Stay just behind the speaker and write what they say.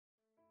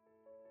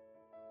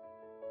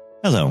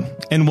Hello,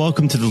 and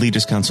welcome to the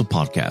Leaders Council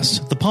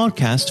podcast, the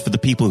podcast for the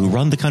people who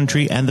run the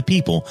country and the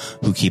people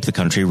who keep the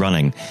country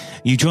running.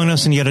 You join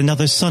us on yet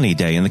another sunny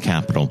day in the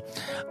capital.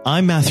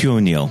 I'm Matthew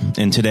O'Neill,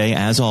 and today,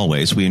 as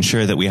always, we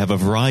ensure that we have a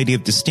variety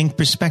of distinct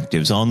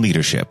perspectives on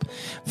leadership.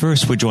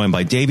 First, we're joined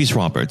by Davies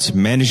Roberts,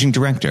 Managing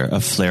Director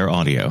of Flare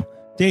Audio.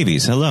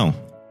 Davies, hello.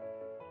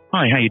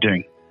 Hi, how are you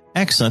doing?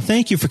 Excellent.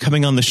 Thank you for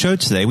coming on the show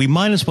today. We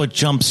might as well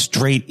jump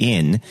straight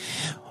in.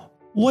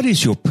 What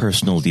is your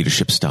personal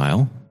leadership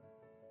style?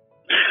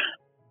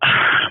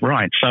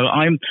 Right. So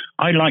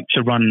I like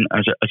to run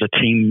as a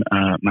team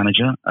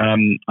manager.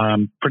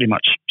 I'm pretty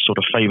much sort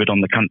of favoured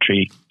on the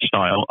country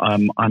style.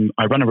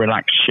 I run a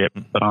relaxed ship,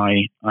 but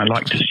I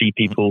like to see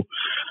people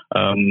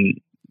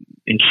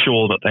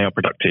ensure that they are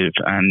productive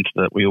and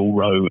that we all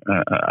row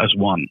as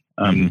one.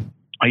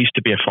 I used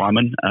to be a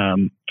fireman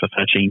for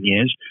 13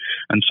 years,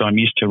 and so I'm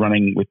used to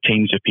running with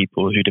teams of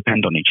people who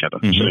depend on each other.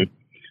 So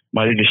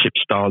my leadership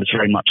style is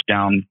very much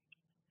down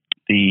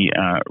the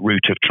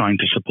route of trying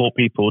to support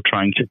people,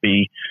 trying to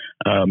be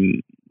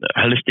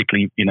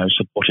holistically,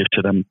 supportive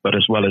to them, but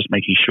as well as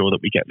making sure that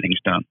we get things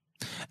done.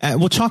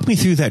 Well, talk me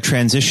through that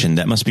transition.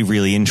 That must be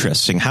really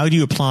interesting. How do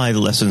you apply the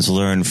lessons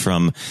learned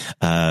from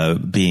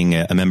being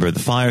a member of the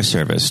fire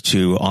service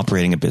to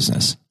operating a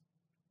business?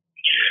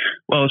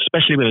 Well,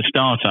 especially with a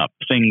startup,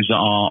 things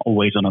are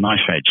always on a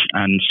knife edge.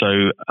 And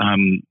so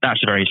that's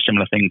a very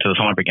similar thing to the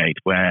fire brigade,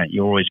 where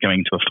you're always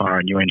going to a fire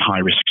and you're in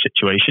high-risk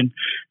situation.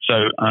 So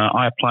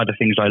I apply the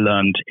things I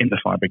learned in the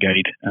fire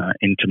brigade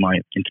into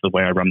the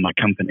way I run my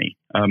company.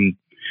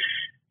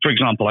 For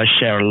example, I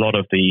share a lot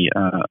of the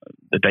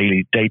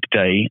daily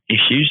day-to-day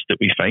issues that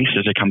we face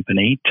as a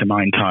company to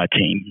my entire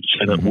team,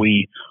 so that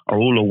we are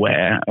all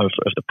aware of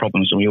the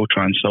problems and we all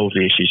try and solve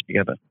the issues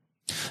together.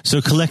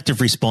 So collective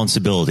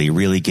responsibility,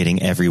 really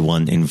getting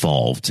everyone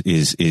involved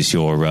is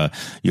your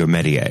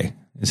métier.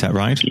 Is that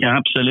right? Yeah,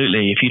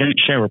 absolutely. If you don't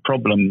share a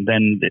problem,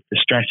 then the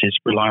stress is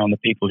rely on the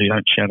people who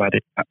don't share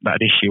that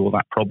issue or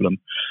that problem.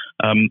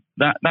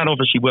 That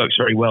obviously works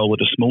very well with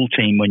a small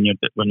team when you're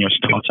a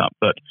startup,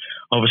 but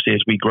obviously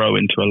as we grow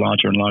into a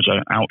larger and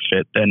larger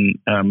outfit, then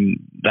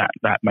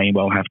that may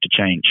well have to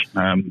change.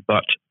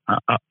 But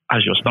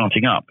as you're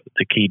starting up,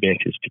 the key bit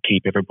is to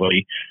keep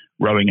everybody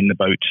rowing in the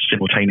boat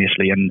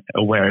simultaneously and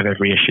aware of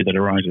every issue that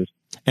arises.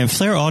 And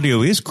Flare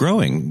Audio is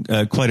growing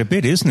quite a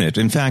bit, isn't it?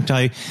 In fact,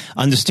 I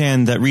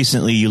understand that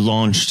recently you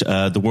launched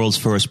the world's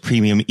first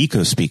premium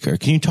eco speaker.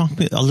 Can you talk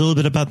a little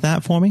bit about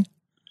that for me?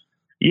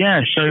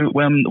 Yeah, so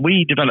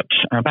we developed,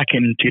 back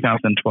in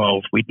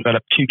 2012, we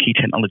developed two key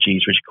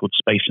technologies, which are called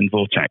Space and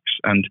Vortex.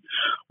 And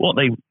what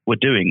they were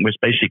doing was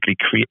basically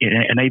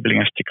enabling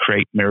us to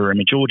create mirror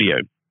image audio.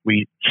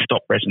 We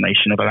stop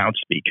resonation of a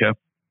loudspeaker,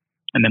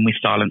 and then we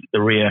silence the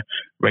rear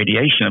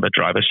radiation of a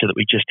driver so that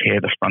we just hear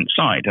the front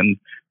side. And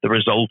the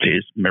result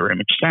is mirror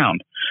image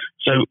sound.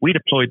 So we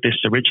deployed this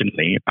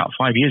originally about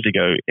 5 years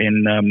ago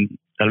in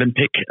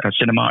Olympic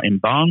Cinema in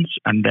Barnes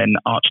and then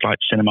Archlight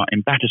Cinema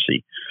in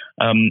Battersea.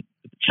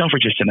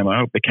 Selfridges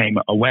Cinema became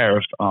aware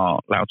of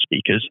our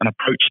loudspeakers and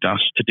approached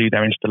us to do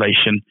their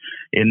installation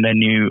in their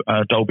new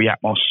Dolby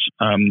Atmos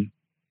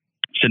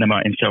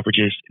cinema in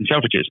Selfridges.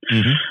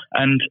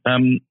 And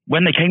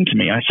when they came to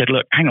me, I said,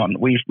 look, hang on,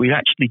 we've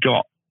actually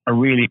got a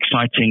really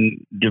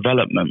exciting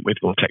development with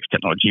Vortex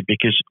technology,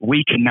 because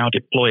we can now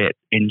deploy it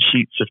in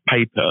sheets of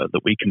paper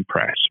that we can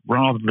press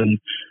rather than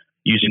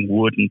using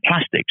wood and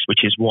plastics,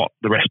 which is what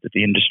the rest of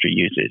the industry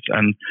uses.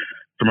 And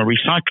from a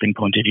recycling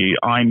point of view,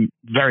 I'm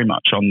very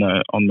much on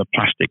the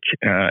plastic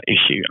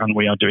issue, and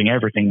we are doing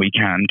everything we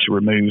can to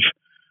remove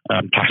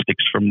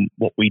plastics from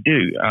what we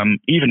do.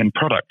 Even in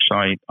products,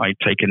 I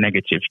take a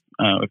negative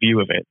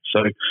view of it.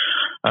 So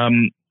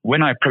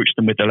when I approached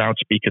them with the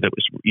loudspeaker that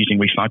was using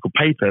recycled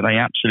paper, they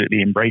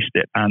absolutely embraced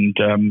it and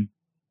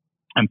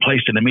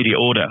placed an immediate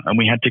order. And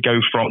we had to go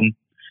from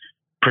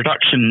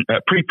production,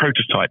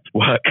 pre-prototype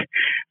work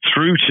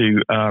through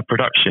to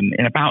production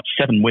in about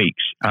 7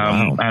 weeks.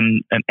 Wow.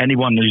 And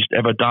anyone who's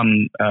ever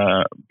done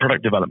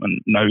product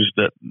development knows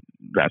that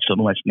that's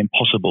almost an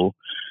impossible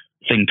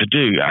thing to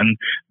do. And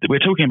we're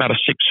talking about a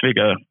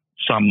six-figure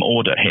sum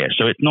order here.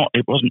 So it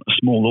wasn't a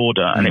small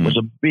order, and it was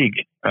a big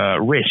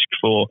risk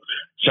for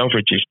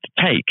Selfridges to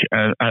take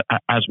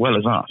as well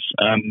as us.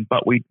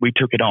 But we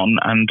took it on,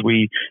 and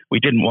we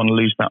didn't want to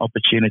lose that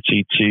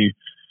opportunity to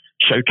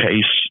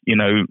showcase,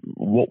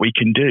 what we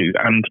can do.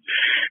 And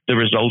the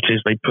result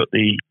is they put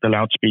the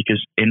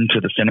loudspeakers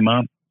into the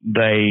cinema.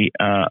 They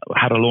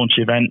had a launch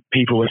event.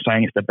 People were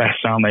saying it's the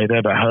best sound they've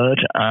ever heard.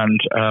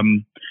 And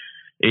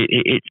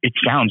it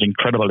sounds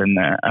incredible in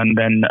there. And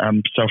then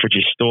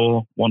Selfridges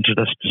store wanted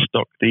us to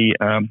stock the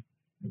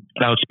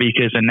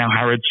loudspeakers, and now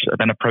Harrods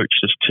then approached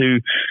us too,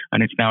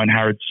 and it's now in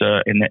Harrods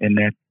in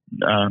their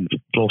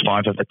floor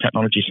 5 of the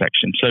technology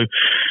section. So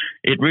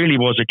it really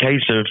was a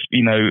case of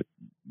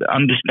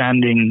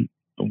understanding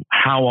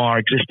how our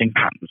existing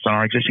patents and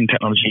our existing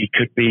technology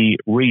could be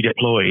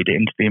redeployed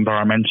into the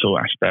environmental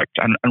aspect,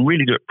 and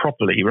really do it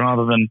properly,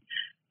 rather than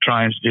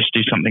try and just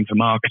do something for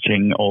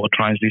marketing or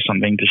try and do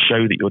something to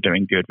show that you're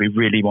doing good. We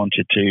really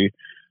wanted to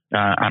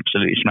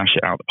absolutely smash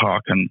it out of the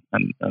park. And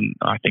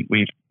I think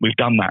we've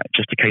done that. It's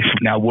just a case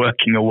of now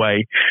working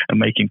away and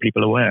making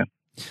people aware.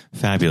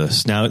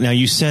 Fabulous. Now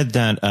you said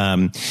that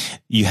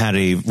you had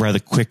a rather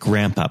quick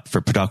ramp up for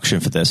production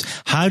for this.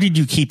 How did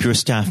you keep your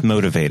staff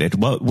motivated?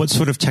 What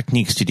sort of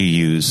techniques did you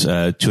use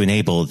to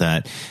enable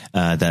that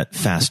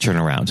fast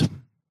turnaround?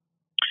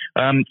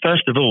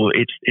 First of all,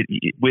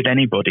 with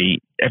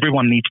anybody,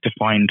 everyone needs to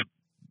find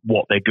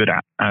what they're good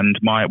at. And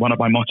one of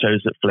my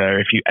mottos at Flair: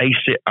 if you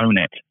ace it, own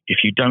it.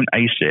 If you don't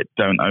ace it,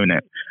 don't own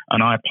it.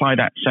 And I apply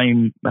that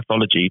same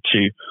methodology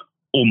to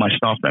all my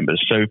staff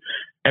members. So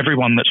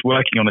everyone that's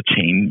working on a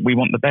team, we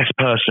want the best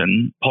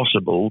person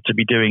possible to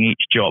be doing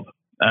each job.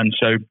 And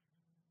so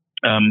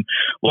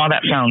while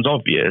that sounds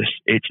obvious,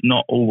 it's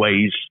not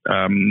always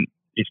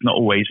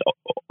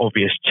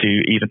obvious to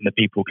even the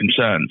people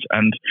concerned.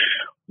 And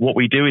what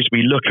we do is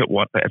we look at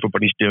what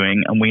everybody's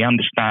doing, and we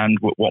understand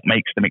what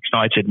makes them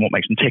excited and what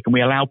makes them tick, and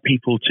we allow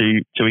people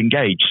to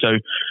engage. So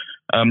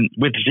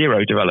with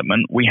Zero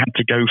development, we had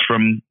to go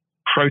from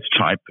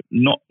prototype,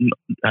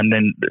 and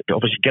then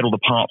obviously get all the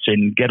parts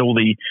in, get all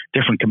the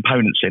different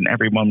components in.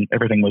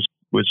 Everything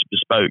was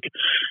bespoke.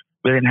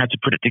 We then had to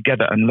put it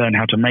together and learn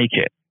how to make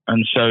it.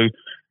 And so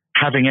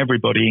having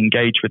everybody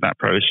engage with that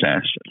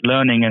process,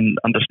 learning and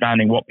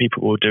understanding what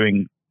people were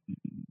doing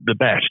the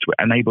best,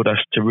 enabled us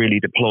to really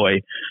deploy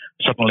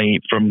suddenly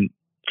from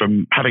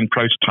having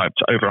prototyped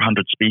to over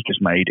 100 speakers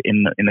made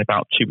in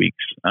about 2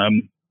 weeks.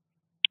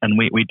 And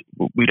we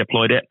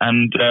deployed it,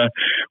 and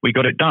we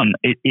got it done.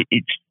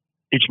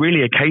 It's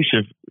really a case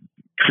of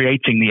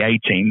creating the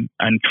A-team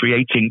and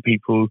creating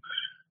people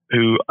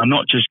who are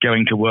not just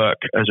going to work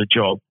as a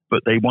job,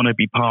 but they want to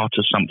be part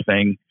of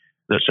something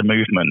that's a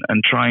movement,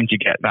 and trying to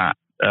get that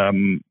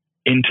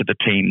into the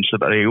team so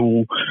that they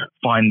all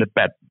find the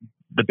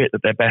bit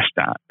that they're best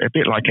at. A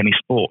bit like any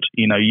sport,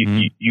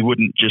 you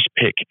wouldn't just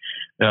pick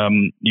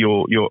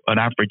your an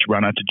average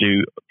runner to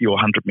do your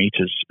 100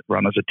 meters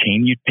run as a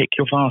team. You'd pick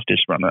your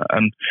fastest runner,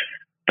 and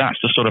that's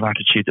the sort of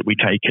attitude that we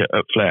take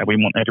at Flair. We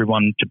want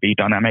everyone to be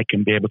dynamic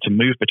and be able to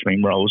move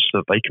between roles so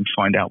that they can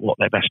find out what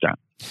they're best at.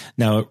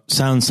 Now, it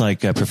sounds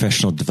like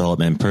professional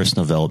development and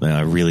personal development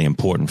are really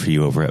important for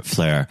you over at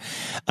Flair.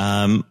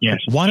 Yes.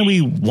 Why don't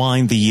we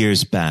wind the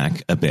years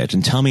back a bit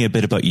and tell me a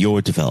bit about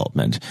your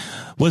development?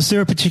 Was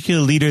there a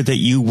particular leader that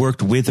you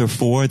worked with or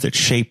for that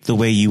shaped the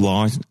way you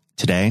are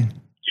today?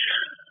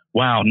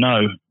 Wow,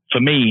 no.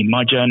 For me,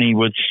 my journey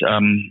was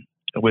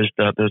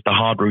the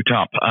hard route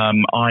up.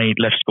 I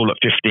left school at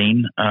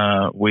 15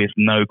 with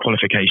no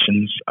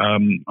qualifications.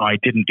 I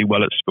didn't do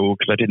well at school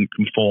because I didn't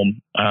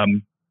conform.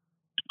 I'm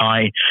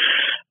a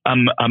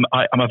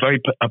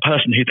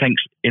person who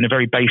thinks in a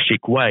very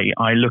basic way.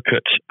 I look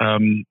at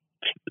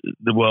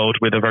the world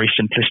with a very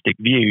simplistic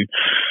view,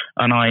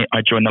 and I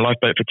joined the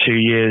lifeboat for 2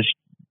 years.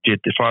 Did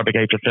the fire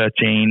brigade for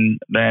 13.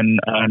 Then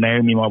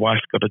Naomi, my wife,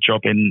 got a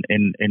job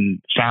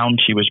in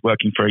sound. She was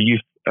working for a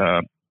youth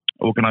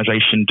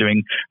organization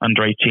doing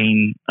under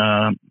 18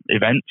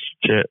 events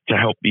to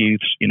help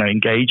youths,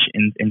 engage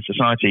in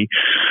society.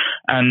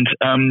 And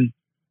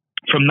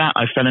from that,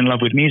 I fell in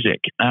love with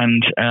music.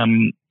 And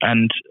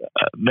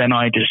then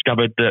I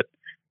discovered that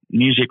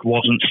music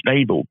wasn't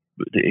stable.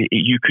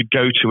 You could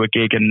go to a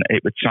gig and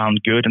it would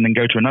sound good, and then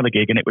go to another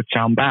gig and it would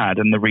sound bad.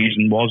 And the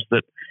reason was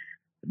that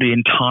the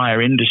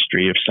entire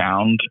industry of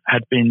sound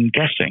had been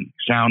guessing.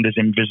 Sound is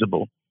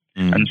invisible.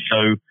 And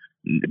so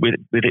with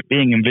it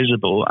being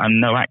invisible and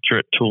no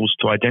accurate tools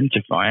to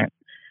identify it,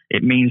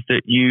 it means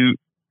that you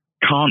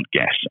can't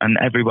guess, and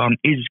everyone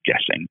is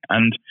guessing.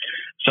 And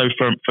so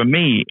for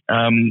me,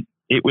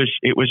 it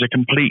was a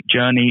complete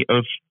journey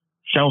of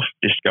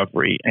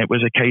self-discovery. It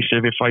was a case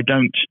of, if I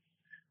don't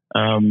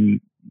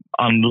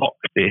unlock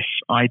this,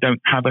 I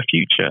don't have a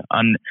future.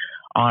 And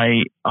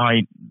I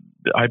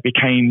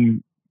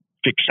became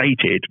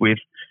fixated with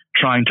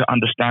trying to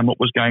understand what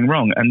was going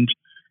wrong. And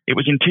it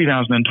was in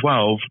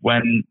 2012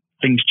 when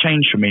things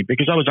changed for me,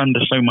 because I was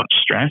under so much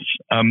stress.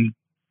 I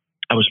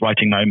was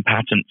writing my own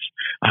patents.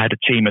 I had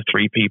a team of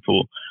 3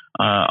 people.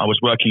 I was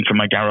working from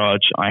my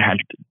garage. I had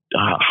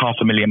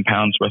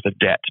 £500,000 worth of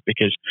debt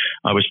because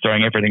I was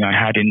throwing everything I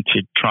had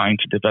into trying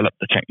to develop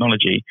the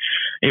technology.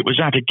 It was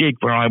at a gig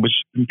where I was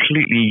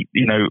completely,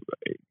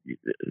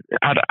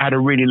 at a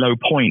really low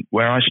point,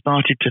 where I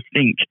started to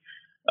think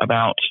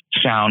about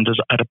sound as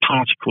at a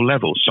particle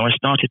level. So I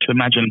started to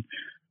imagine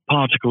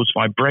particles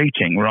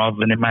vibrating rather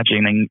than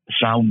imagining a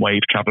sound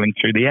wave traveling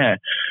through the air.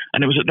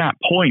 And it was at that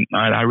point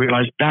I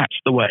realized that's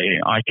the way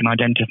I can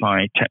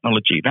identify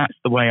technology. That's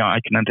the way I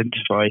can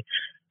identify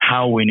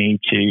how we need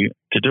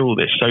to do all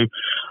this. So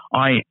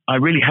I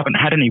really haven't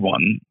had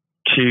anyone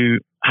to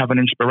have an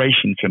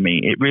inspiration for me.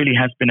 It really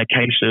has been a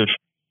case of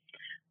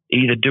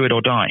either do it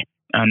or die.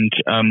 And,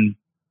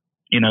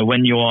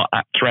 when you're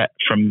at threat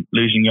from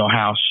losing your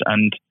house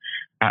and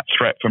at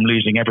threat from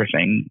losing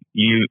everything,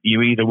 you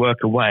either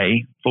work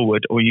away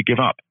forward or you give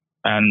up.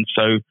 And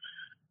so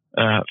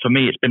for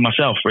me, it's been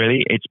myself,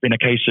 really. It's been a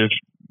case of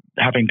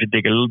having to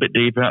dig a little bit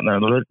deeper and then a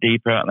little bit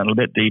deeper and then a little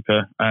bit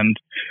deeper. And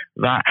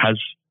that has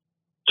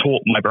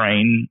taught my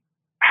brain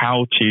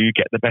how to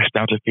get the best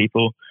out of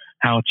people,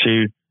 how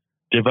to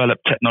develop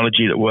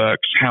technology that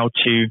works, how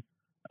to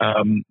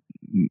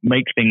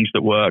make things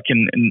that work,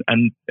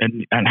 and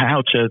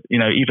how to,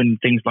 even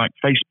things like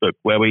Facebook,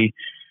 where we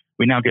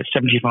now get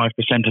 75%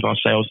 of our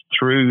sales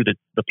through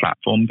the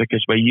platform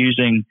because we're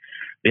using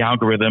the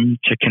algorithm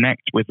to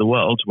connect with the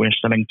world. We're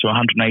selling to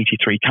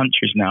 183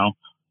 countries now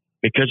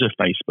because of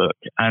Facebook,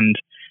 and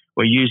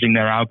we're using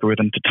their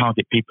algorithm to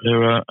target people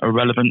who are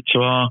relevant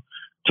to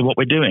what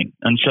we're doing.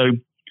 And so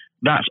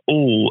that's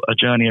all a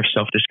journey of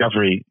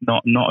self-discovery,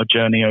 not a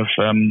journey of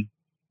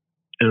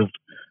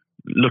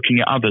looking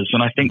at others.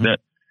 And I think that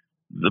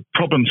the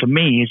problem for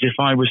me is if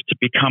I was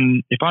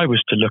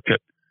to look at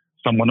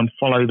someone and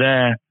follow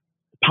their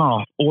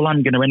path, all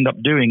I'm going to end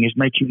up doing is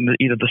making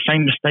either the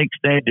same mistakes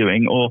they're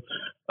doing or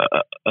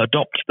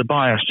adopt the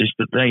biases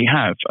that they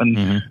have.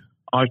 And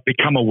I've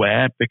become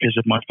aware, because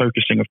of my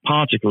focusing of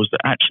particles, that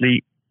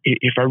actually,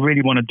 if I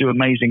really want to do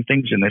amazing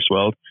things in this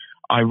world,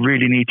 I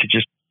really need to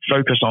just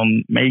focus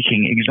on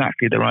making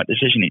exactly the right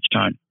decision each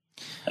time,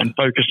 and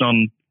focus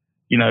on,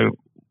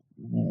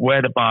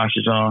 where the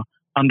biases are,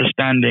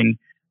 understanding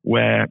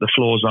where the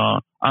flaws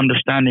are,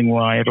 understanding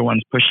why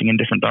everyone's pushing in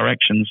different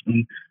directions,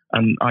 and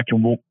I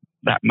can walk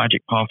that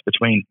magic path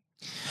between.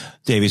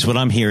 Davies, what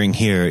I'm hearing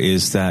here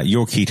is that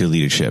your key to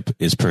leadership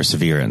is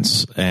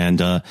perseverance. And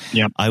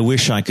I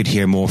wish I could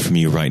hear more from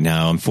you right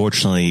now.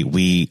 Unfortunately,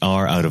 we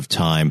are out of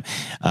time.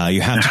 You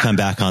have to come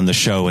back on the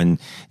show and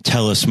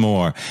tell us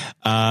more.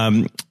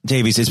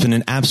 Davies, it's been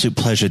an absolute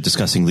pleasure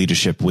discussing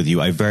leadership with you.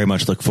 I very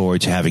much look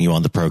forward to having you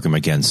on the program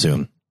again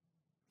soon.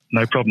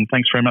 No problem.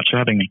 Thanks very much for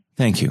having me.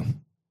 Thank you.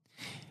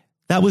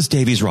 That was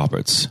Davies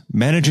Roberts,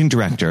 Managing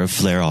Director of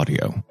Flair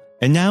Audio.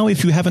 And now,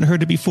 if you haven't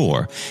heard it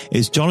before,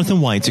 is Jonathan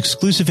White's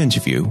exclusive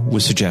interview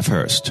with Sir Geoff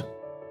Hurst.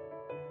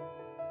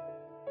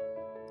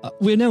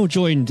 We're now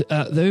joined,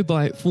 though,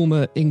 by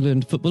former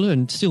England footballer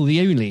and still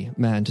the only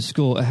man to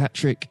score a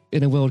hat-trick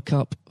in a World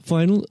Cup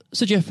final,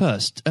 Sir Geoff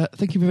Hurst.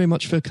 Thank you very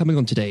much for coming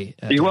on today.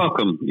 You're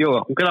welcome. You're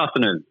welcome. Good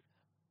afternoon.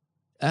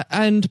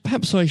 And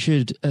perhaps I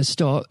should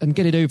start and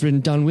get it over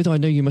and done with. I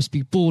know you must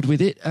be bored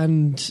with it,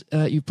 and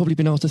you've probably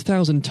been asked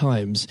 1,000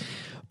 times.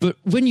 But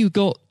when you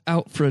got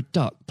out for a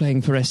duck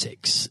playing for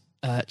Essex,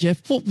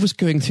 Geoff, what was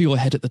going through your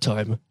head at the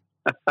time?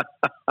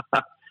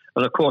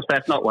 Well, of course,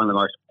 that's not one of the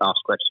most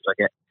asked questions I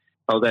get.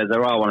 Although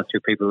there are one or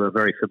two people who are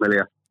very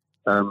familiar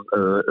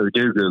who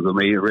do Google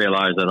me, who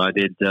realise that I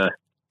did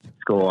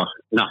score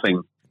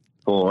nothing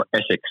for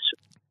Essex.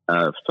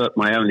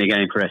 My only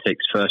game for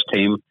Essex first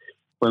team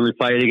when we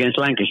played against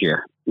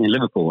Lancashire in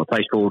Liverpool, a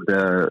place called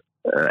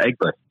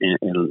Egbert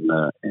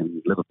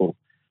in Liverpool.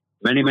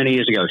 Many, many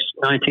years ago,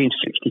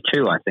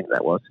 1962, I think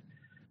that was.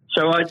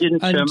 So I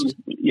didn't, I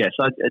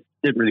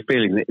didn't really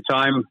feel it at the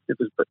time. It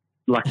was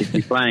lucky to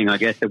be playing, I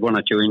guess. There were one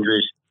or two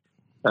injuries.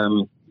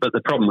 But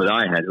the problem that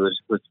I had was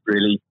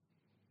really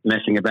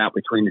messing about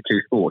between the two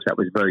sports. That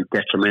was very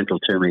detrimental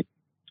to me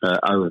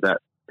over that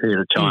period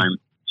of time,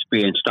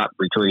 being stuck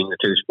between the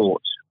two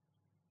sports.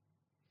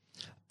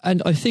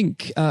 And I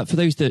think for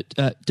those that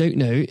don't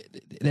know,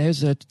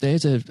 there's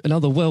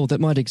another world that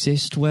might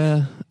exist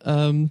where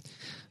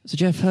Sir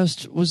Geoff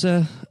Hurst was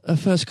a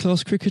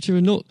first-class cricketer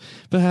and not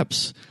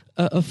perhaps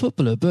a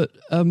footballer. But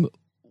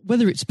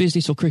whether it's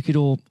business or cricket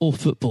or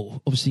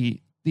football,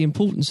 obviously the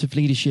importance of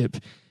leadership,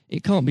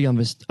 it can't be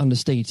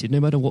understated, no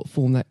matter what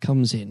form that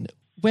comes in.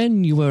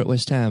 When you were at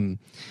West Ham,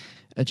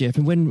 Geoff,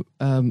 and when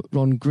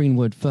Ron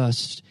Greenwood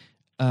first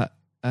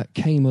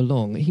came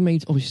along, he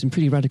made obviously some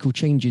pretty radical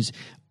changes.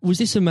 Was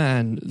this a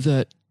man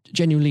that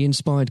genuinely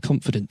inspired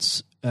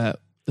confidence the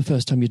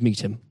first time you'd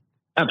meet him?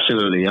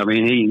 Absolutely. I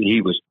mean,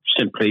 he was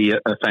simply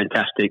a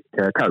fantastic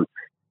coach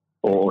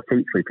or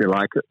teacher, if you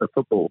like, of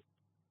football.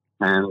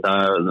 And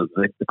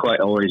the quite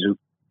always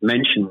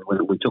mentioned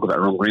when we talk about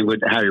Ron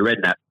Greenwood, Harry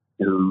Redknapp,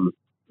 who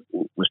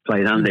was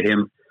played under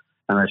him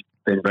and has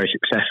been very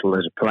successful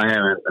as a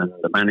player and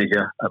the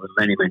manager over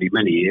many, many,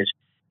 many years.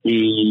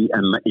 He's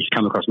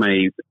come across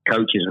many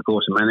coaches, of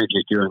course, and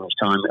managers during his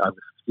time, over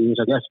 50 years,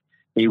 I guess.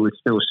 He would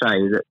still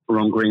say that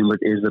Ron Greenwood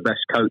is the best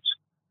coach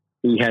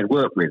he'd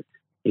worked with.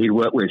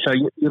 So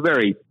you're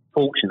very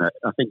fortunate.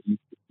 I think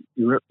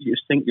you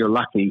think you're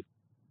lucky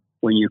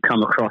when you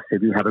come across,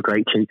 if you have a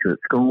great teacher at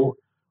school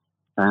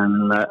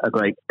and a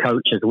great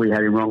coach as we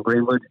had in Ron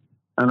Greenwood,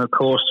 and of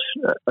course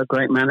a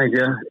great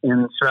manager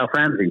in Sir Alf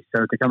Ramsey.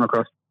 So to come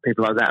across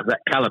people like that of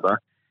that calibre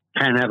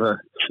can have a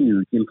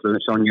huge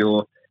influence on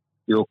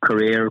your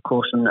career, of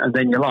course, and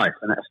then your life,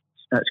 and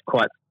that's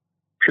quite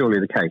purely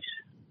the case.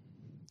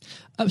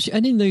 Absolutely.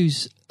 And in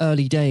those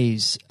early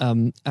days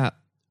at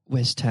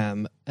West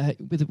Ham,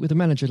 with a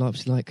manager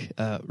like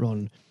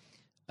Ron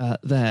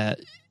there,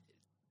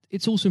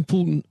 it's also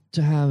important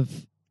to have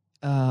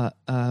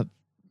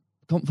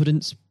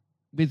confidence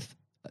with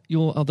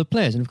your other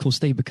players, and of course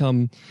they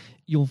become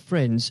your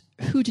friends.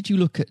 Who did you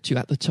look at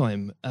the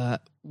time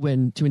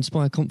when to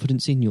inspire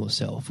confidence in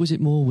yourself? Was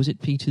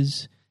it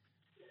Peters?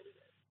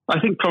 I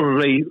think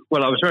probably, I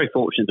was very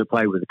fortunate to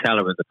play with the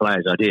calibre of the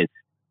players I did.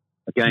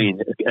 Again,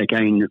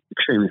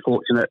 extremely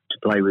fortunate to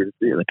play with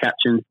the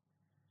captain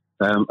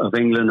of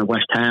England and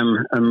West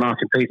Ham, and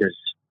Martin Peters,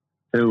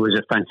 who was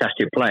a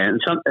fantastic player. And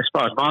as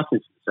far as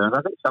Martin's concerned,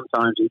 I think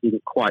sometimes he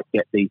didn't quite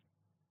get the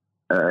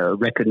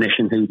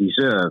recognition he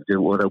deserved.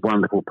 What a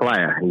wonderful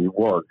player he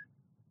was.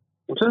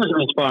 In terms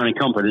of inspiring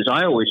confidence,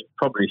 I always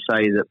probably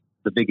say that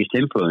the biggest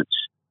influence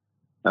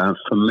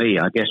for me,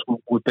 I guess,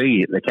 would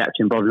be the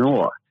captain, Bobby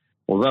Moore.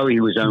 Although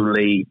he was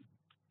only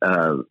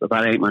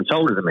about 8 months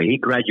older than me, he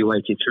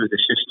graduated through the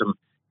system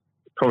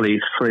probably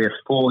 3 or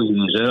 4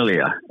 years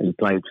earlier. He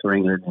played for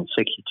England in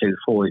 62,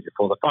 4 years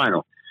before the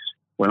final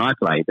when I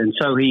played. And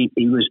so he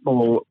was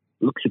more,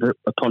 looked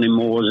upon him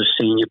more as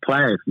a senior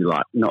player, if you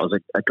like, not as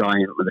a guy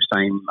with the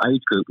same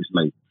age group as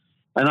me.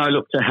 And I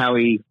looked at how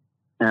he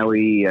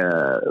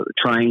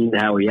trained,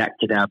 how he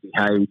acted, how he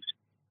behaved,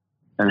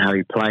 and how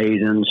he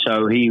played. And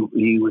so he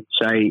would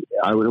say,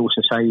 I would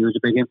also say he was a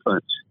big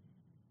influence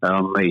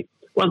on me.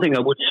 One thing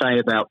I would say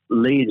about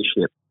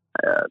leadership,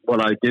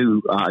 what I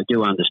do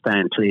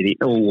understand clearly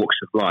in all walks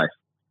of life,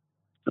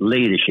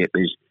 leadership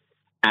is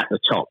at the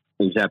top,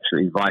 is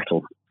absolutely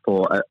vital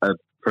for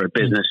a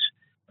business,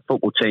 a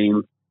football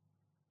team,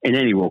 in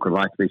any walk of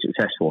life to be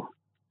successful.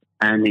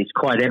 And it's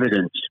quite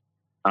evident.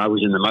 I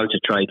was in the motor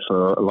trade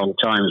for a long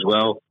time as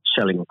well,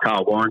 selling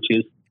car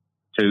warranties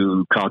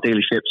to car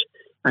dealerships.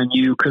 And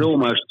you could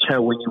almost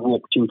tell when you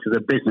walked into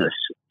the business,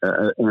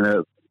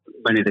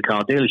 many of the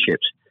car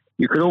dealerships,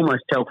 you could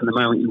almost tell from the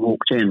moment you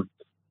walked in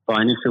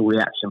by initial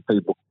reaction,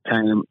 people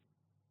came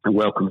and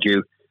welcomed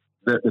you,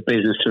 that the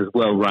business was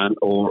well run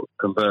or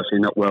conversely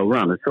not well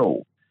run at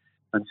all.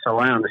 And so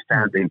I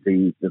understand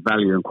the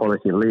value and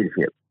quality of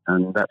leadership.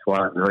 And that's why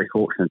I'm very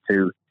fortunate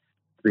to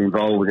be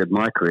involved in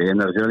my career in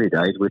those early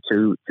days with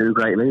two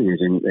great leaders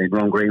in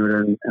Ron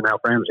Greenwood and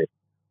Alf Ramsey.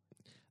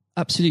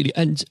 Absolutely.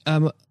 And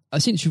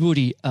since you've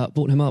already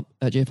brought him up,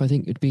 Jeff, I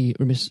think it'd be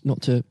remiss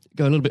not to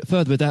go a little bit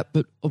further with that.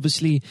 But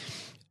obviously,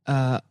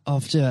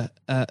 after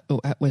at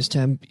West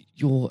Ham,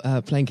 your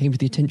playing came to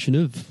the attention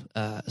of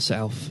Sir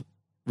Alf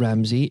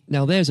Ramsey.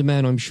 Now, there's a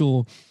man I'm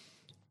sure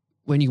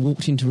when you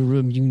walked into a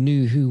room, you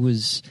knew who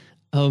was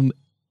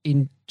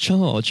in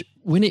charge.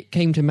 When it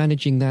came to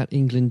managing that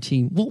England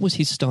team, what was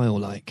his style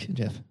like,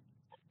 Jeff?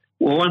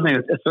 Well,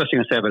 the first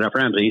thing I say about Alf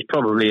Ramsey, he's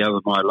probably over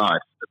my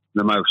life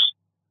the most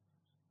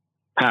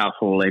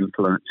powerful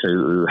influence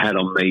who had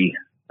on me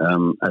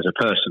as a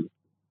person.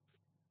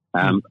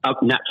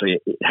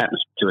 Naturally, it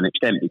happens to an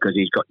extent because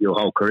he's got your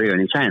whole career in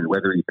his hand.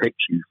 Whether he picks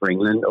you for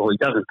England or he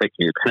doesn't pick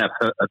you, it can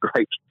have a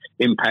great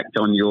impact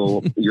on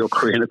your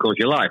career and, of course,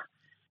 your life.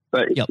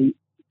 But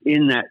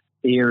in that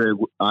era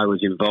I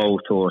was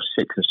involved for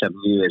 6 or 7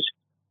 years,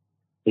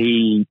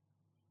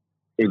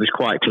 it was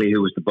quite clear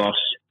who was the boss.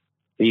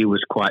 He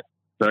was quite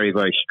very,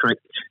 very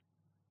strict.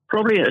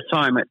 Probably at the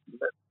time,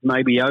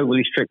 maybe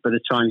overly strict, but at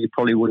the time you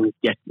probably wouldn't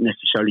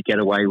necessarily get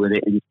away with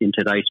it in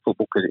today's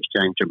football because it's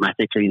changed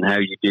dramatically in how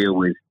you deal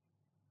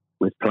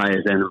with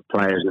players then and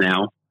players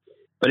now.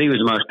 But he was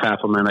the most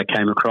powerful man I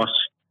came across,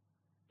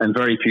 and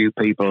very few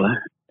people.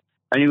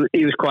 And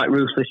he was quite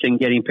ruthless in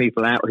getting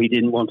people out who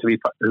didn't want to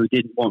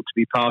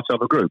be part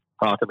of a group,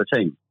 part of a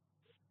team.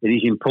 It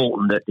is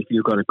important that if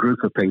you've got a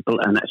group of people,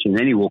 and that's in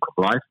any walk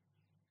of life,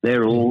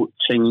 they're all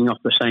singing off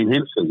the same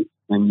hymn sheet,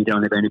 and you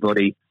don't have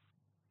anybody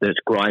that's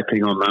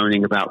griping or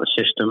moaning about the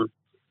system.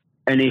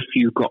 And if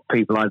you've got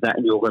people like that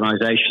in your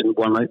organisation,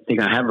 one thing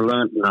I have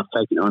learned, and I've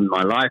taken it on in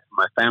my life,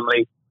 my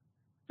family,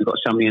 you've got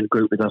somebody in the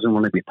group that doesn't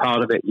want to be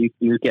part of it,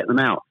 you get them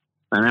out.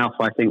 And Alf,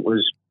 I think,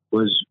 was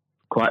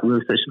quite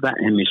ruthless with that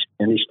in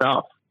his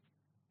staff.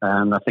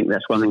 And I think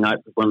that's one of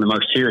the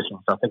most serious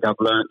things I think I've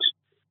learned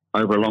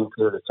over a long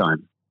period of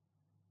time.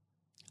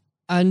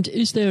 And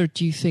is there,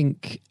 do you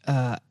think,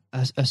 a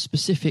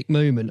specific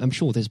moment, I'm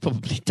sure there's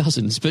probably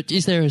dozens, but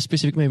is there a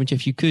specific moment,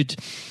 Jeff, you could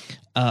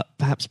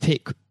perhaps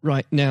pick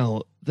right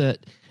now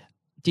that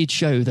did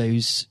show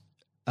those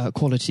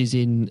qualities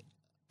in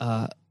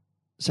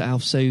Sir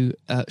Alf so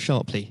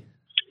sharply?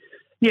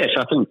 Yes,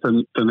 I think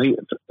for me,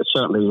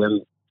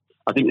 certainly,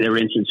 I think there are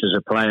instances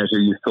of players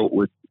who you thought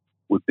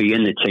would be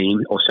in the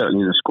team or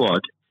certainly in the squad,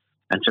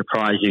 and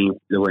surprising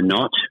they were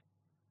not.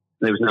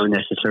 There was no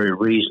necessary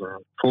reason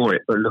for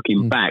it, but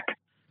looking back,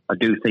 I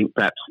do think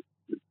perhaps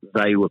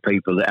they were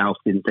people that Alf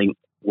didn't think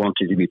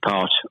wanted to be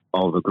part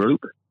of a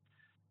group.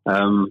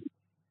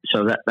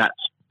 So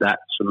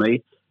that's for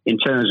me. In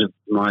terms of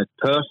my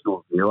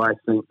personal view, I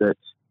think that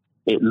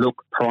it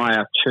looked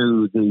prior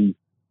to the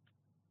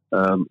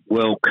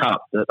World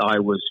Cup that I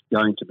was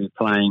going to be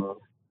playing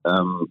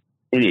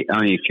in it.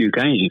 Only a few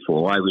games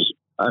before I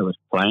was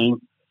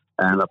playing,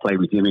 and I played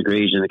with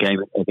luminaries in the game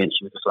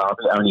against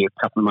Yugoslavia only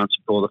a couple of months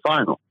before the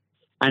final.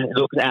 And it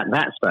looked at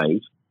that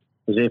stage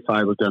as if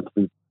I was going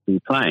to be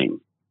playing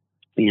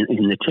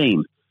in the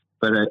team.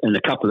 But in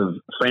a couple of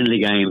more friendly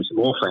games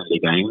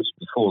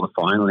before the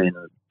final in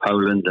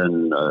Poland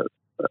and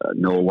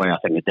Norway, I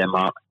think, and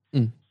Denmark,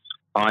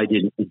 I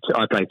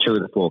played 2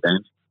 of the 4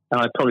 games,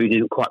 and I probably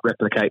didn't quite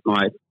replicate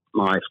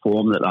my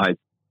form that I'd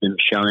been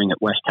showing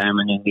at West Ham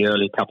and in the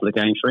early couple of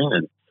games for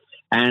England.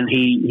 And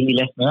he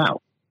left me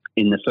out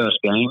in the first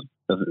game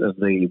of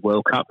the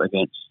World Cup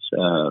against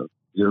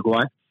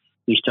Uruguay.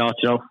 He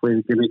started off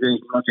with Jimmy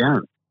Greaves and Roger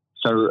Allen.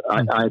 So I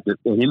had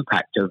an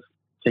impact of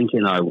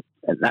thinking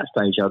at that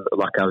stage I looked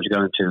like I was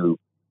going to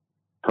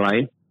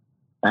play,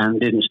 and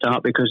didn't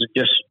start because of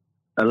just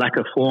a lack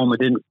of form. I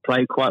didn't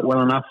play quite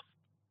well enough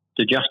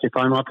to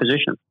justify my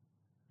position.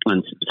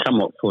 And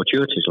somewhat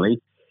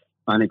fortuitously,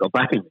 I only got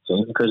back in the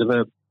team because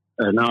of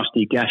a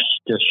nasty gash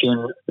to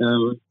shin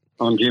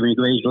on Jimmy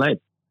Greaves' leg.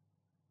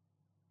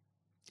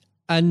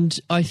 And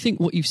I think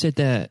what you've said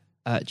there,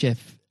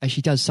 Jeff,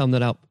 actually does sum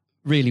that up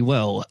really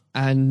well.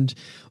 And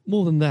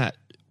more than that,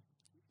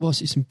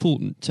 whilst it's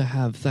important to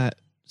have that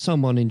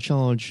someone in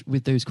charge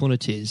with those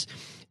qualities,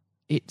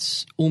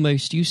 it's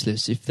almost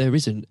useless if there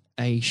isn't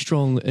a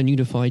strong and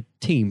unified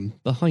team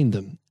behind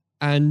them.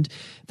 And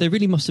there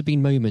really must have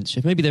been moments,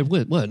 maybe there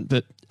weren't,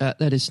 but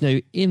let us know,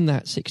 in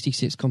that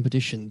 66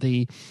 competition,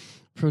 the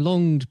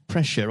prolonged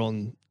pressure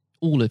on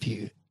all of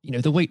you,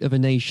 the weight of a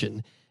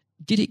nation,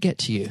 did it get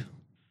to you?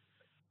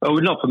 Oh,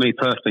 not for me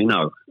personally,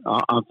 no.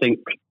 I think,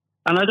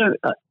 and I don't,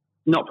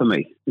 not for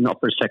me, not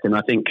for a second.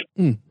 I think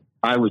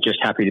I was just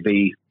happy to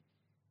be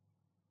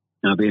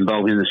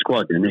involved in the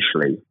squad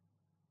initially.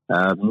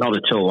 Not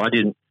at all.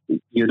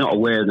 You're not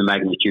aware of the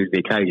magnitude of the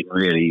occasion,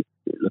 really,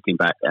 looking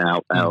back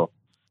out.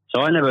 So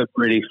I never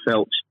really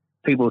felt,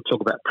 people talk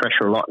about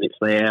pressure a lot and it's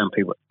there, and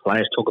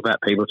players talk about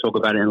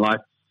it in life.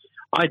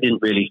 I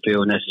didn't really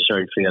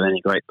necessarily feel any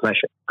great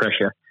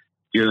pressure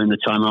during the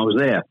time I was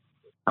there.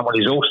 And what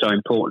is also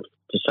important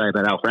to say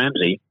about Alf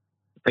Ramsey,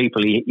 the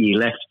people he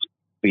left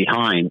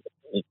behind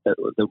that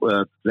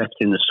were left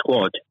in the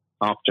squad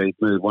after he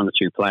moved one or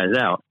two players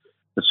out,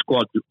 the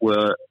squad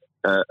were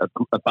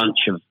a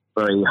bunch of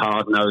very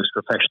hard-nosed,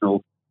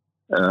 professional,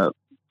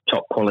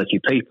 top-quality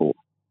people.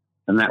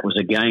 And that was,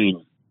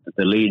 again,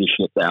 the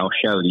leadership that Al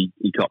showed.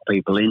 He got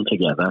people in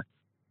together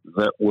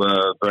that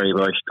were very,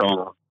 very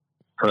strong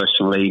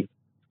personally.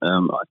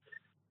 And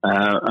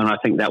I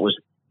think that was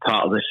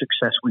part of the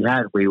success we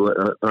had. We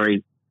were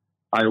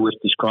I always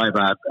describe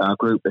our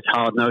group as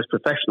hard-nosed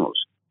professionals.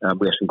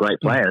 We have some great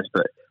players,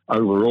 but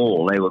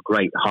overall they were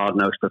great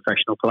hard-nosed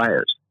professional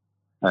players.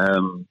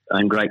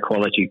 And great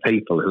quality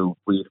people who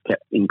we've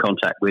kept in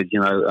contact with,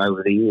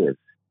 over the years.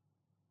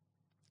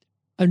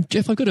 And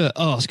Jeff, I've got to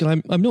ask,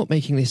 and I'm not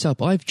making this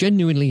up, I've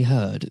genuinely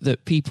heard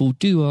that people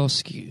do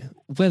ask you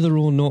whether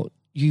or not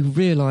you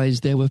realise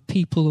there were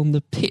people on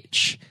the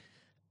pitch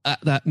at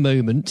that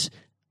moment.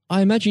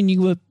 I imagine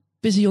you were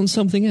busy on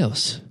something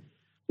else.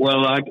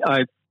 Well, I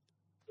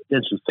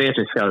did some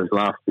theatre shows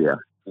last year.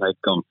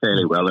 They've gone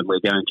fairly well, and we're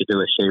going to do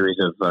a series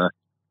of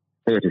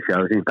theatre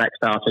shows, in fact,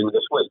 starting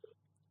this week,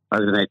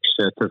 over the next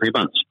 2 or 3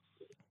 months.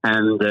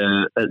 And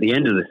at the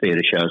end of the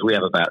theatre shows, we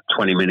have about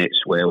 20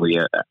 minutes where we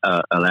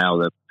allow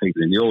the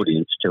people in the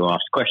audience to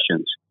ask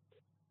questions.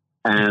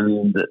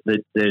 And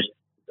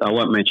I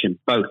won't mention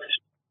both.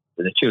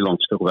 They're too long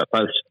to talk about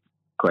both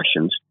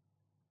questions.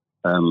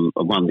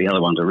 The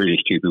other one's a really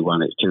stupid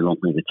one. It's too long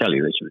for me to tell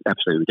you. It's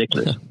absolutely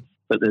ridiculous.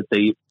 But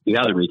the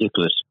other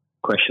ridiculous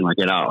question I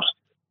get asked,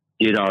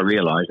 did I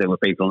realise there were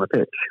people on the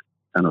pitch?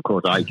 And of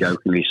course, I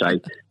jokingly say,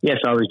 yes,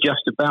 I was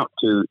just about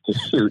to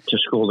shoot to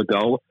score the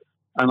goal.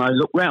 And I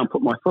looked round,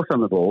 put my foot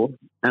on the ball,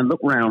 and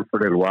looked round for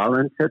a little while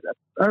and said,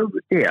 oh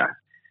dear,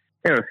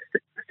 there are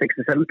 6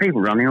 or 7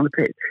 people running on the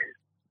pitch.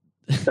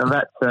 So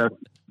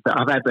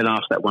I've been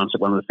asked that once at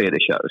one of the theatre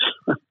shows.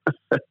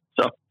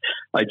 So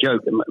I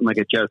make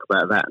a joke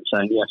about that and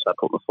saying, yes, I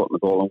put my foot on the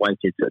ball and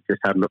waited to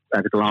just have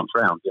a glance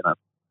round,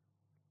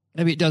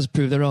 Maybe it does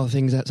prove there are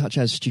things such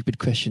as stupid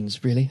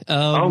questions, really.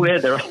 Oh, yeah,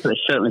 there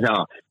certainly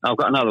are. I've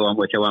got another one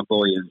which I won't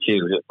bore you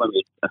with. It won't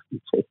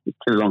be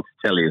too long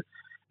to tell you.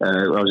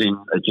 I was in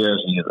a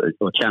Jersey,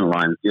 or Channel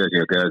Line, Jersey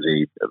or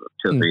Guernsey,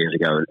 2 or 3 years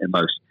ago, and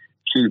most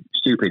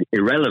stupid,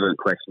 irrelevant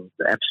questions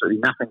that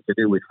absolutely nothing to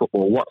do with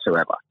football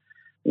whatsoever,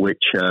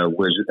 which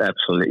was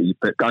absolutely,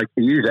 but I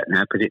can use that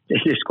now because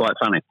it is quite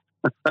funny.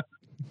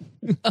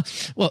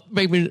 Well,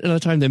 maybe another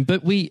time then,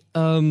 but we...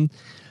 well,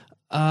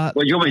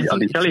 you want me? I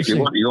can tell you if you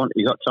want.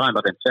 You got time?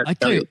 I can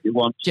tell you if you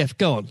want. Jeff,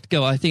 go on.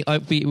 I think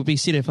it would be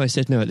silly if I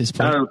said no at this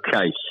point.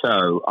 Okay,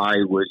 so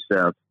I was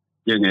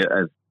doing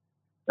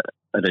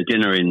at a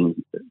dinner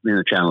in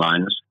the Channel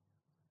Lines,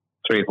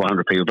 300 or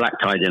 400 people, black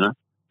tie dinner,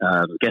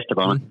 guest of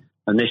honour.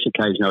 On this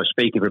occasion, I was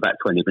speaking for about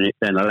 20 minutes,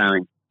 then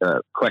allowing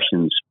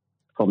questions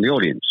from the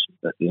audience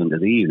at the end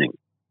of the evening.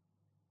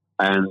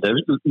 And there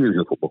was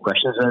usual football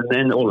questions, and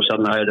then all of a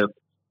sudden I heard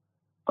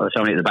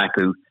somebody at the back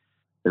who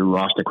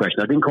asked a question.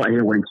 I didn't quite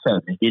hear what he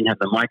said. He didn't have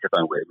the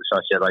microphone with him, so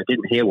I said, I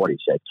didn't hear what he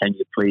said. Can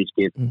you please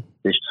give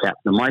this chap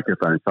the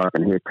microphone so I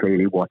can hear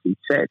clearly what he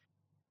said?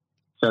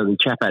 So the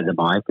chap had the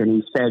mic, and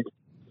he said,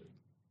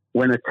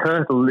 when a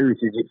turtle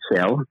loses its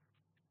shell,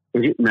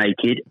 is it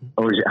naked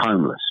or is it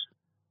homeless?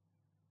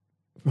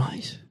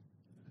 Right.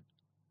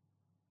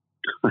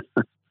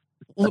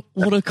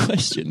 What a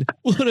question.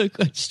 What a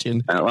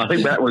question. I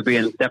think that would be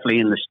definitely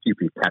in the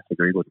stupid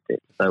category, wouldn't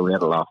it? So we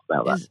had a laugh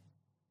about that.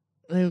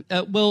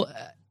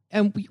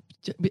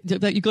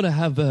 You've got to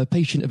have a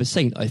patient of a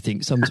saint, I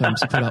think,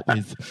 sometimes to put up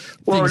with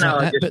things like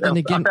that. But then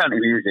again, I found it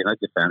amusing. I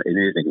just found it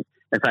amusing.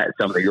 In fact,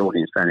 some of the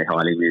audience found it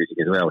highly amusing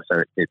as well.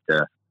 So it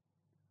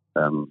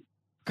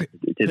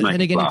did make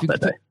me laugh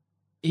that day.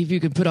 If you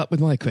can put up with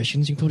my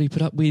questions, you can probably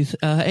put up with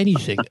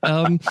anything.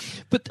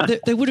 But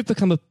there would have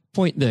become a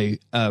point, though,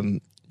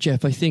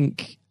 Jeff. I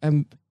think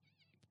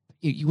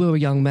you were a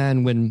young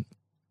man when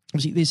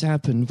obviously this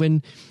happened,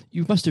 when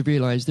you must have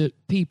realised that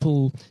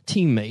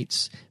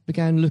teammates,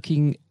 began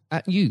looking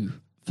at you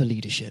for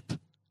leadership.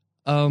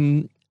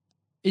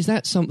 Is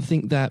that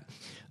something that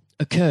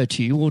occurred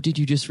to you, or did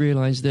you just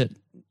realise that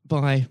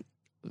by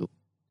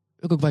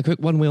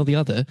one way or the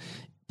other,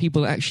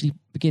 people actually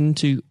begin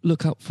to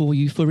look up for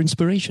you for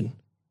inspiration?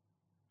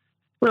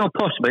 Well,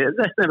 possibly.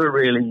 That's never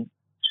really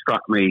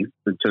struck me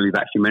until you've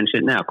actually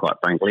mentioned it now, quite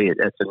frankly.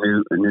 It's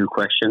a new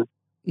question.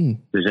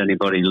 Does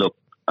anybody look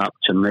up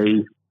to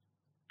me?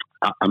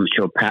 I'm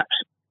sure perhaps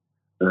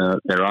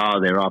there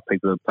are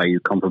people who pay you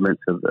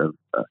compliments of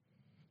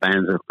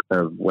fans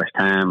of West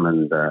Ham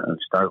and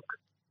Stoke,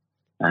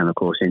 and of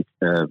course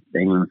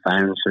England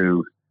fans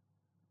who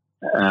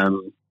I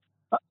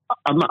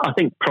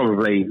think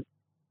probably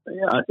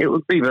it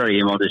would be very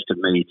immodest of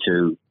me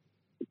to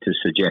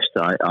suggest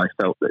that I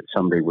felt that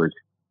somebody was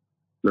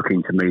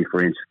looking to me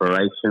for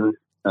inspiration.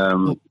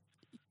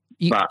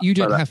 You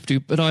don't have to,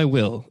 but I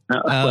will.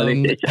 Well,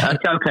 it's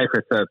okay for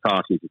a third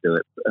party to do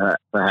it.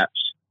 Perhaps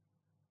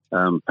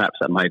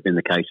that may have been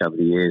the case over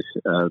the years.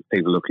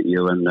 People look at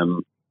you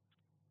and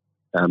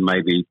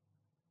maybe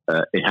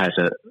it has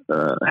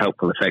a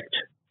helpful effect.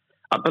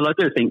 But I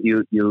do think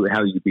you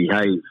how you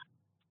behave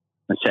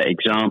and set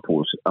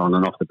examples on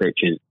and off the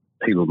pitches,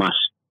 people must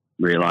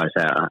realise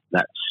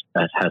that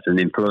has an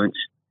influence.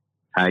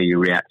 How you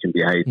react and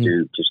behave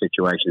to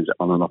situations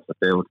on and off the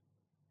field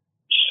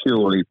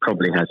surely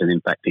probably has an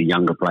impact to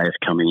younger players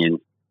coming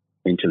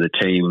into the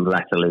team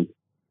latterly.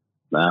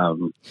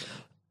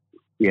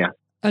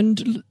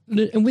 And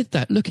with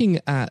that, looking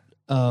at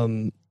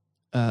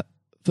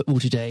football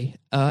today,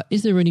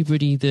 is there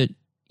anybody that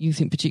you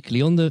think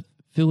particularly on the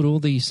field or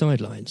the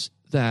sidelines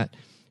that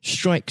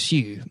strikes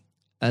you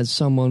as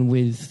someone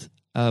with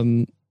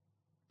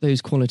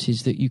those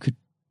qualities that you could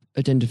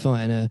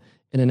identify in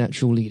a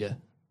natural leader?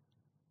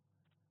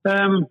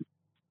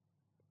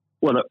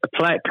 Well,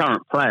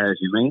 current players,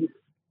 you mean?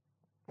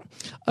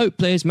 Oh,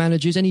 players,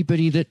 managers,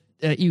 anybody that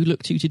you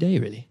look to today,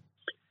 really?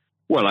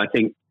 Well, I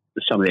think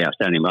some of the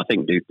outstanding. I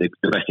think the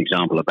best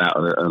example about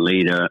a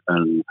leader at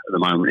the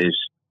moment is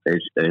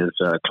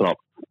Klopp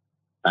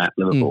at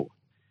Liverpool.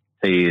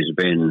 He has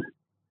been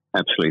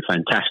absolutely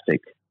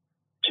fantastic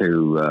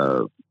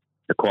to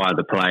acquire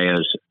the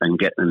players and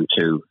get them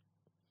to.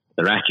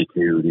 Their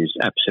attitude is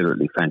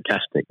absolutely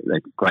fantastic. They're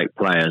great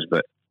players,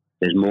 but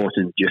there's more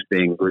than just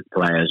being good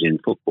players in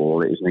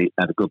football. It is to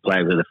have a good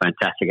player with a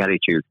fantastic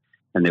attitude,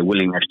 and their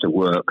willingness to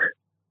work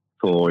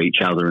for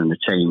each other and the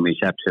team is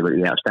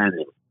absolutely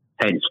outstanding.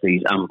 Hence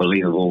these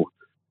unbelievable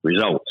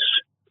results.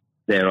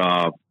 There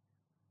are,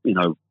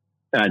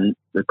 and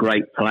the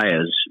great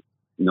players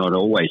not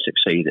always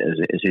succeed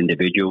as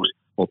individuals,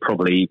 or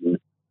probably even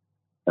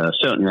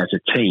certainly as a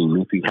team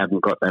if you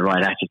haven't got the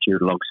right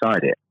attitude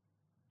alongside it.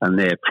 And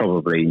they're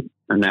probably,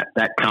 and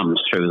that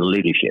comes through the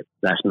leadership.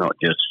 That's not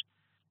just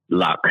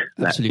luck.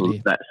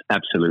 Absolutely. That's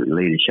absolutely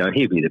leadership.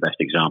 He'd be the best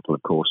example,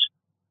 of course,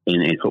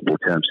 in football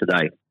terms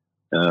today.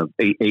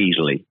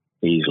 Easily.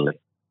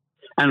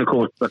 And of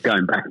course,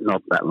 going back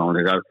not that long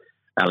ago,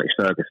 Alex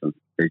Ferguson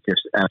is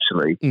just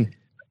absolutely.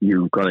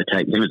 You've got to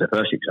take him as the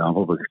first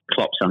example, because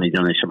Klopp's only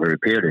done this over a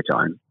period of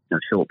time, a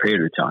short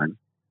period of time.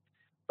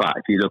 But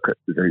if you look at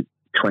the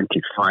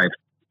 26,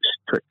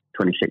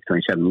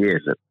 27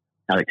 years that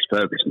Alex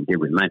Ferguson did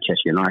with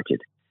Manchester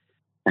United,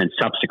 and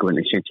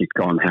subsequently since he's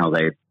gone, how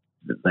they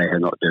are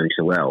not doing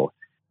so well.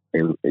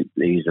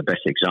 He's the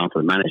best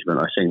example of management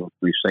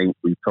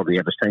we've probably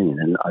ever seen,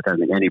 and I don't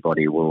think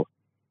anybody will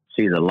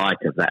see the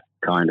light of that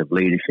kind of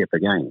leadership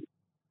again.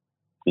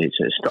 It's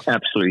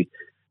absolutely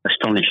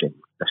astonishing.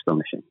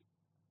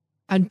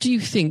 And do you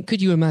think,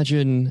 could you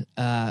imagine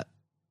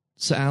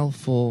Sir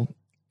Alf or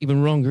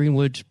even Ron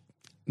Greenwood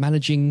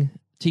managing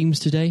teams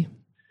today?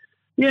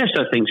 Yes,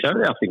 I think so.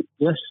 I think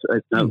yes,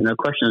 no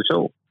question at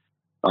all.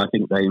 I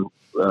think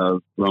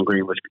Ron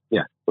Greenwood.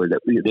 Yeah, well,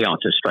 the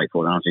answer,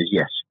 straightforward answer is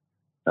yes.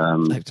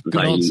 That's a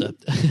good answer.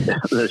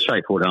 The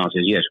straightforward answer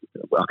is yes.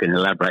 I can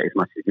elaborate as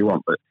much as you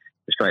want, but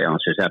the straight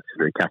answer is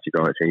absolutely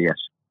categorically yes.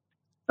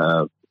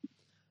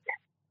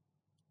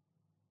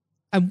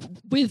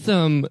 And with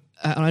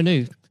I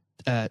know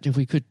if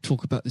we could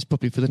talk about this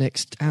probably for the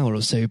next hour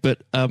or so,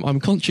 but I'm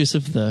conscious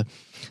of the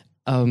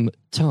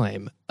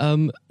time.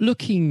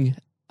 Looking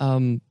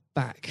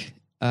back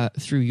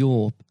through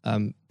your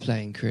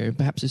playing career,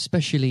 perhaps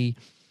especially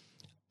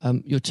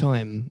your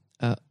time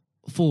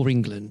for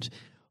England,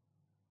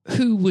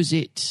 who was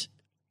it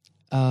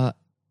that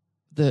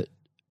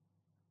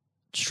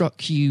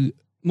struck you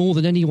more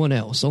than anyone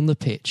else on the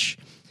pitch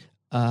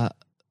that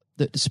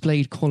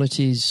displayed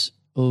qualities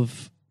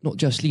of not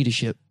just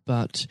leadership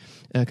but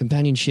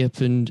companionship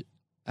and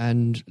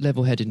and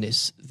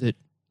level-headedness that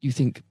you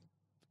think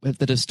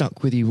that have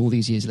stuck with you all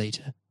these years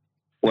later?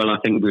 Well, I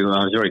think I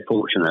was very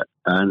fortunate,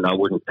 and I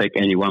wouldn't pick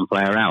any one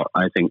player out.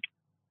 I think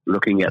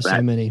looking at that,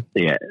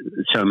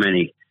 so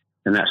many,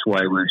 and that's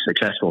why we were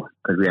successful,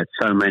 because we had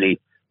so many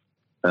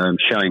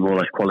showing all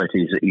those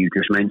qualities that you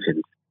just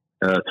mentioned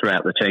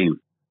throughout the team.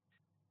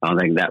 I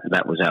think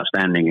that was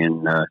outstanding,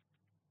 and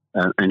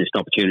it's an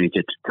opportunity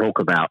to talk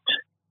about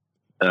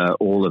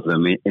all of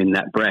them in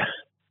that breath.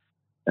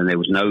 And there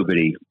was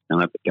nobody,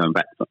 and going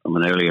back from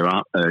an earlier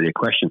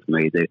question for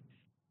me, that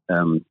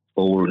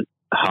all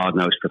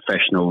hard-nosed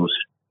professionals,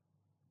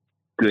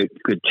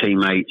 good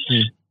teammates,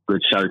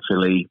 good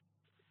socially,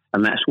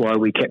 and that's why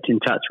we kept in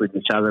touch with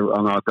each other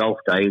on our golf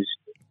days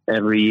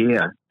every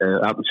year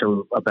up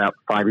until about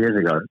 5 years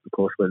ago. Of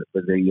course, with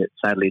the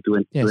sadly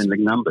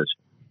dwindling numbers,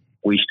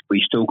 we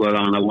still got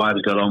on. Our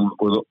wives got on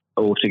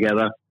all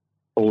together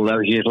all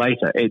those years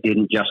later. It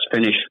didn't just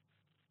finish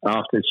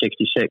after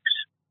 '66.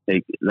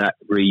 That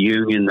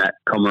reunion, that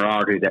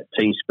camaraderie, that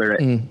team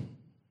spirit,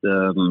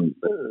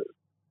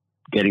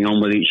 getting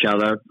on with each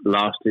other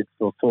lasted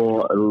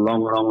for a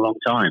long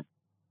time.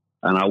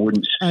 And I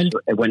wouldn't,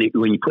 when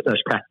you put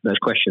those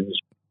questions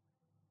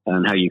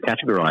and how you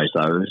categorize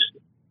those,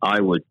 I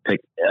would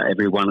pick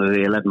every one of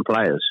the 11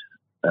 players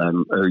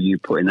who you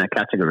put in that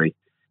category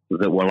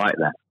that were like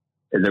that.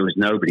 There was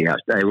nobody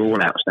else. They were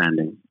all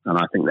outstanding. And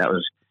I think that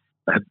was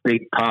a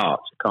big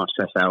part. I can't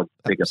stress how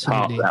big a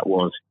part that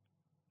was.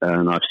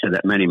 And I've said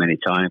that many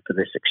times, for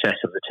the success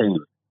of the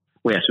team.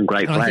 We had some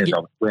great players.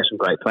 We had some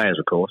great players,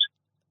 of course,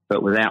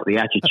 but without the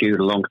attitude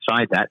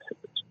alongside that,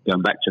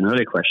 going back to an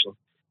earlier question,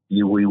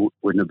 we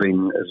wouldn't have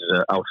been as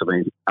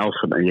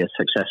ultimately as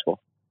successful.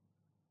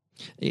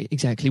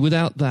 Exactly.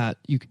 Without that,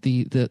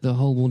 the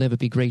whole will never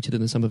be greater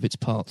than the sum of its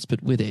parts.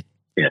 But with it,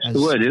 yes, the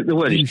word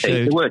is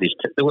team. The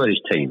word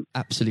is team.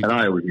 Absolutely.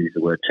 And I always use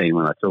the word team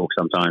when I talk.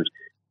 Sometimes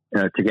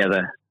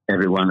together,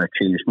 everyone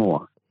achieves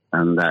more.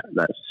 And that's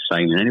the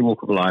same in any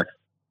walk of life.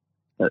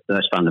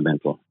 That's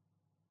fundamental.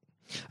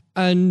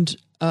 And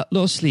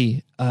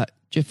lastly,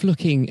 Jeff,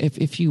 looking,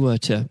 if you were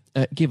to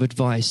give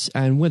advice,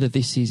 and whether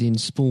this is in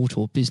sport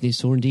or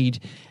business or indeed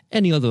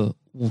any other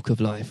walk of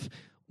life,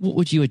 what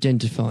would you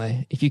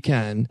identify, if you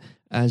can,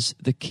 as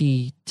the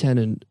key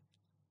tenet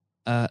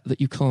that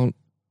you can't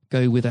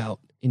go without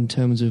in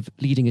terms of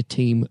leading a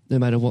team, no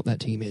matter what that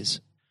team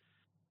is?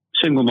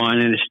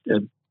 Single-mindedness,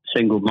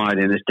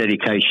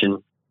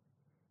 dedication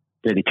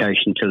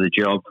to the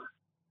job,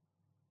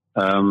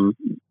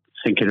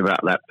 thinking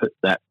about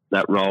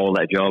that role,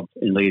 that job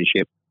in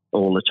leadership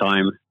all the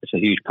time. It's a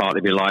huge part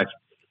of your life.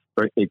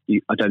 I don't think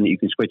you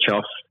can switch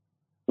off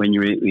when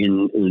you're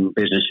in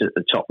business at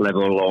the top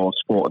level or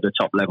sport at the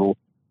top level.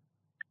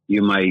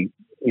 You may,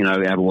 have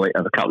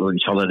a couple of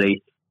weeks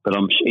holiday, but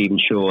I'm even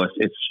sure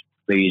if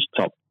these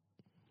top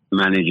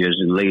managers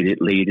and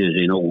leaders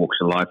in all walks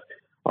of life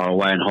are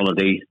away on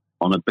holiday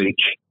on a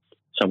beach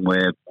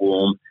somewhere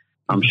warm,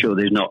 I'm sure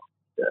they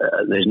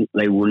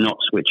will not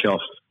switch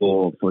off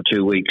for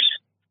 2 weeks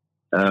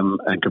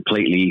and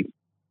completely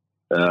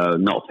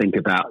not think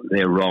about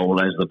their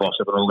role as the boss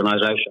of an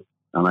organisation.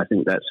 And I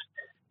think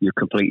you're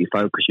completely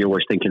focused. You're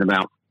always thinking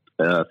about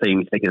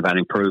things, thinking about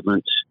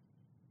improvements,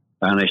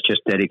 and it's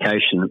just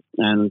dedication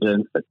and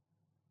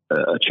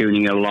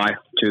tuning your life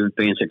to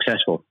being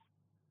successful.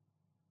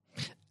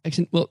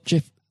 Excellent. Well,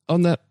 Jeff,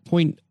 on that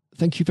point,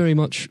 thank you very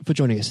much for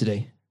joining us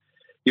today.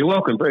 You're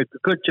welcome. Very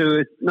good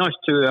nice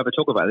to have a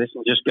talk about this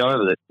and just go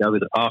over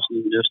the past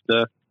and just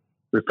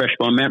refresh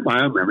my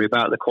own memory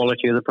about the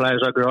quality of the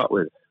players I grew up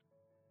with.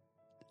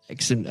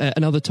 Excellent.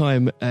 Another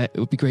time, it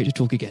would be great to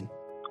talk again.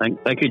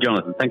 Thank you,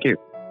 Jonathan. Thank you.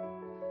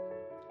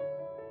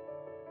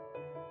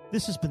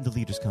 This has been the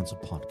Leaders Council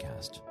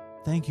podcast.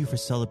 Thank you for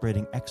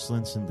celebrating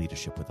excellence in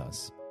leadership with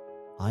us.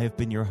 I have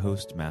been your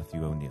host,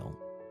 Matthew O'Neill.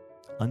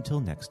 Until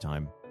next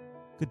time,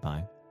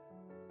 goodbye.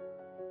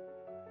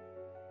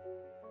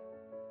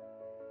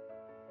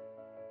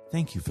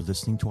 Thank you for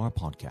listening to our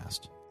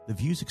podcast. The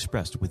views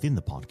expressed within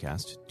the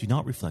podcast do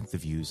not reflect the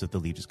views of the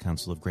Leaders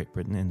Council of Great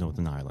Britain and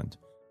Northern Ireland,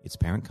 its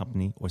parent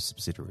company or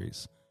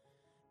subsidiaries,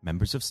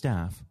 members of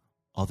staff,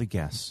 other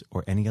guests,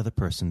 or any other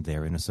person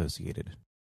therein associated.